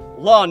push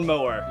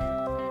lawnmower.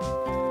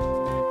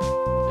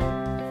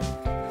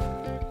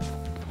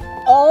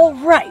 All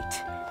right,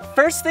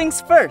 first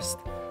things first,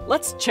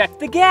 let's check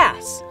the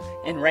gas.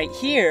 And right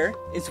here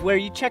is where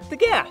you check the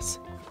gas.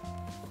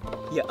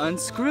 You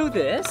unscrew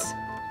this.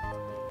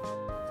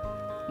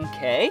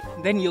 Okay,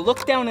 then you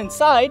look down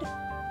inside.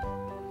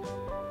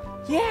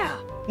 Yeah,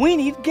 we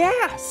need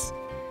gas.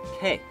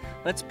 Okay,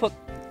 let's put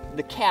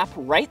the cap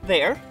right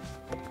there.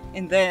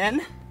 And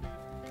then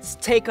let's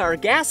take our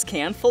gas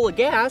can full of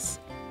gas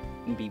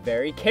and be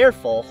very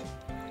careful.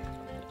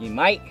 You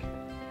might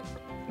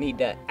need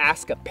to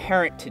ask a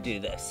parent to do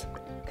this,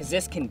 because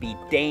this can be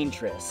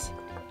dangerous.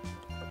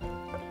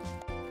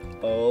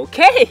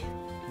 Okay,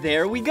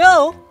 there we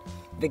go.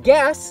 The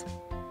gas,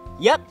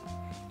 yep,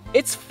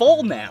 it's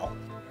full now.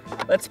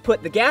 Let's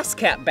put the gas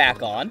cap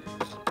back on.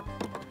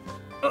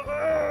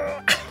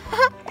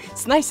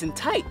 It's nice and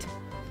tight.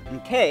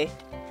 Okay,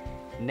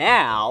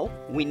 now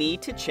we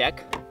need to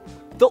check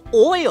the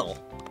oil.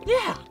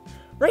 Yeah,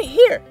 right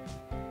here.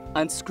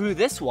 Unscrew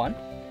this one.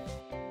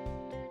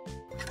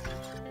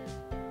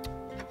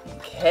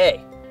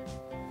 Okay.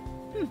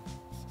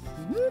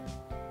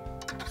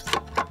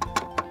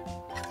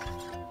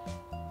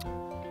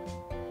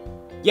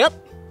 Yep,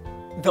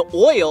 the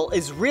oil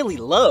is really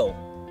low.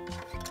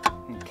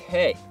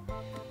 Okay,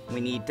 we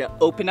need to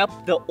open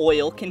up the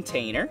oil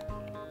container.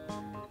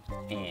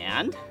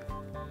 And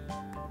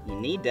you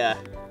need to...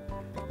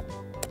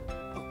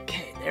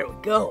 Okay, there we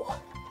go.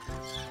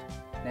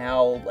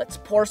 Now let's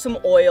pour some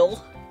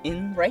oil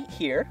in right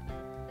here.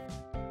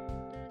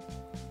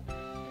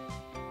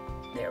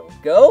 There we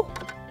go.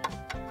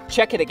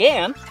 Check it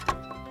again.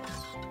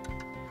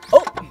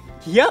 Oh,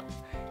 yep,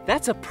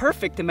 that's a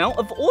perfect amount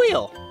of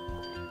oil.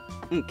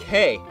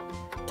 Okay,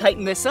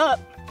 tighten this up.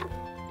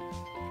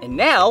 And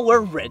now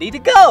we're ready to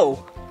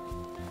go.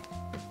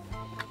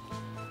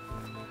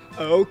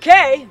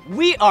 Okay,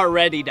 we are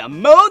ready to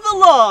mow the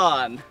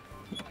lawn.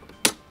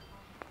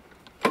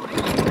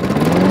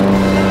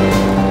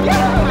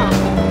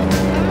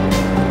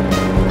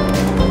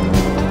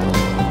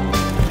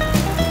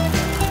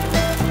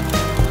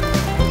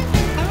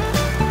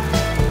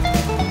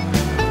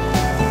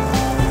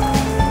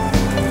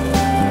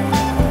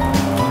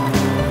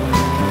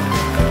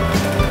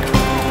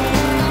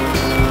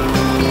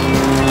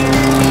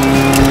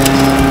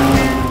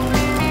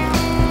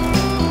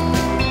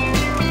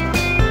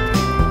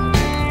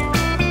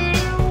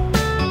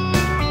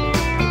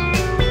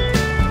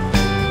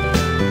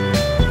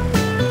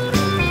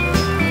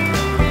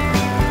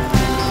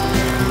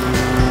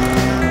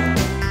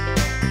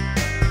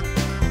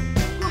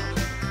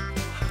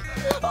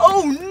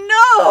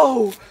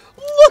 Oh,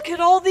 look at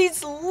all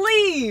these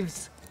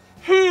leaves.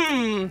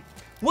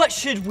 What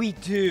should we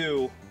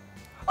do?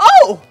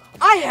 Oh,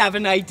 I have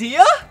an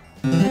idea.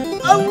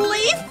 A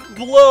leaf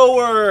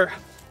blower.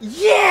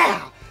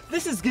 Yeah,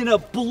 this is gonna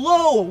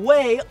blow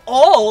away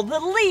all the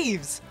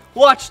leaves.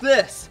 Watch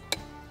this.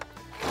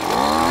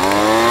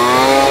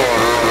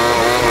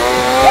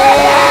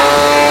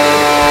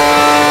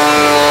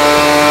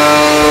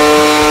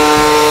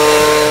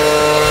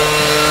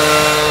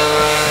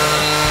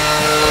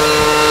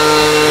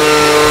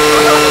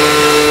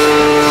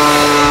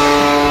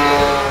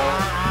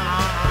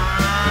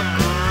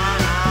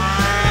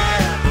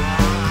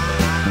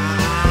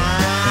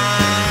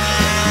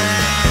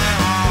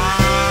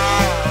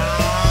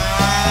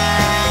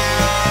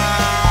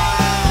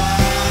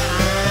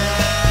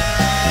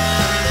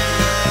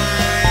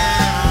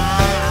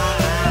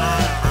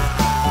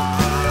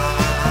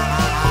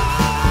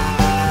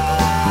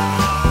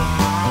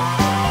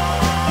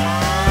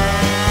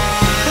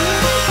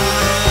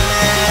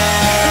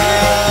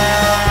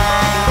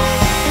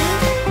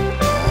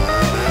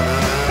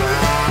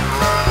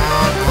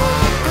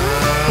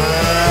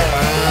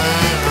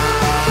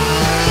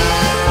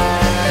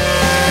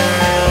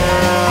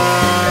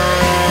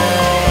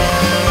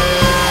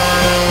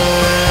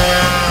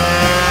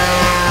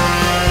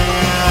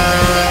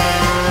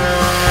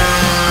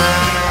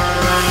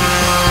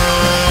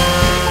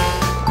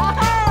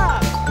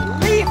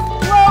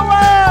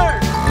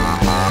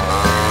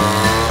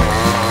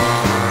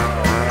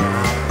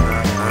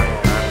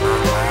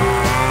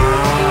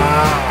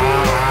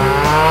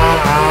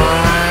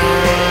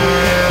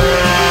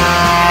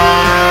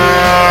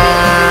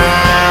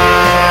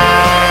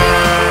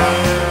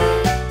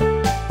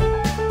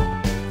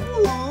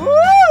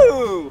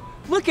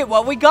 Look at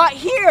what we got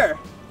here.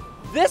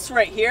 This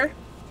right here,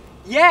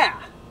 yeah,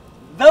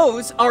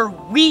 those are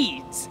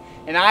weeds.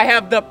 And I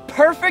have the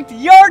perfect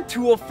yard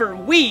tool for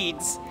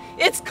weeds.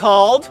 It's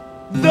called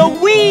the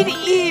Weed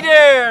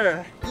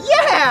Eater.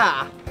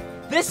 Yeah,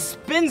 this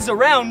spins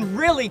around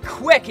really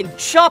quick and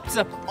chops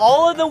up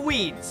all of the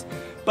weeds.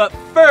 But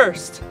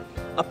first,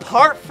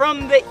 apart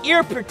from the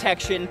ear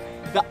protection,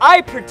 the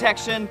eye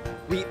protection,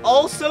 we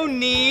also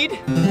need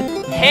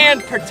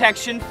hand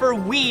protection for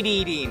weed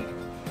eating.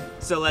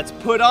 So let's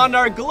put on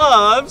our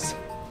gloves,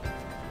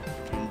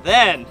 and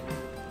then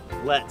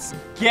let's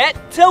get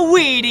to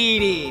weed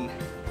eating.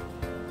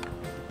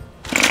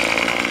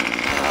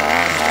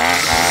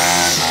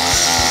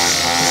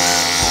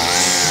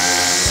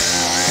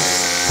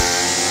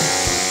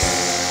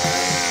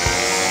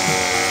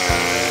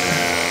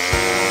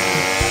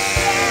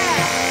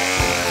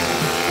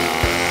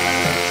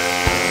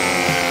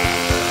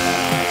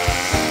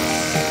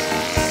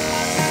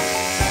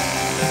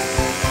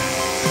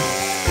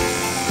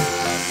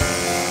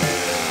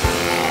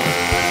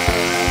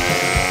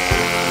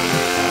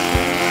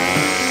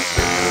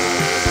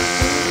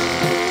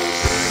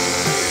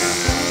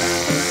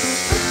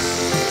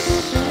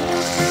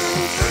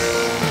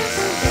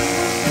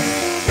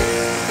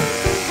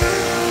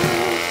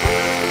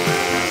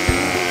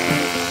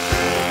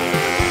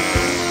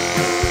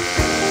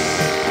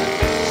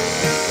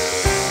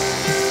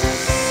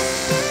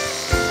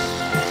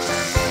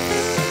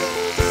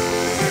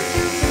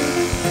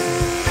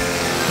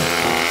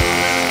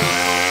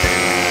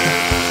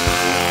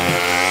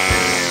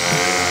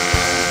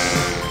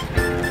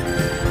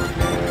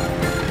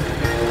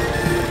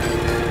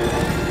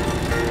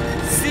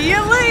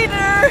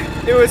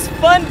 It was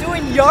fun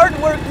doing yard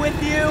work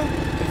with you.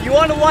 If you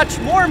want to watch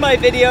more of my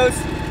videos,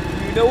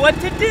 you know what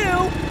to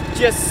do.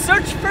 Just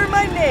search for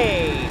my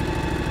name.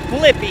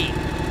 Blippi.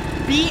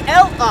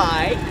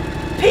 B-L-I-P-P-I.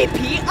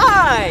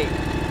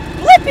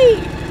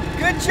 Blippi.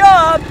 Good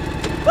job.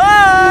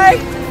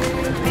 Bye.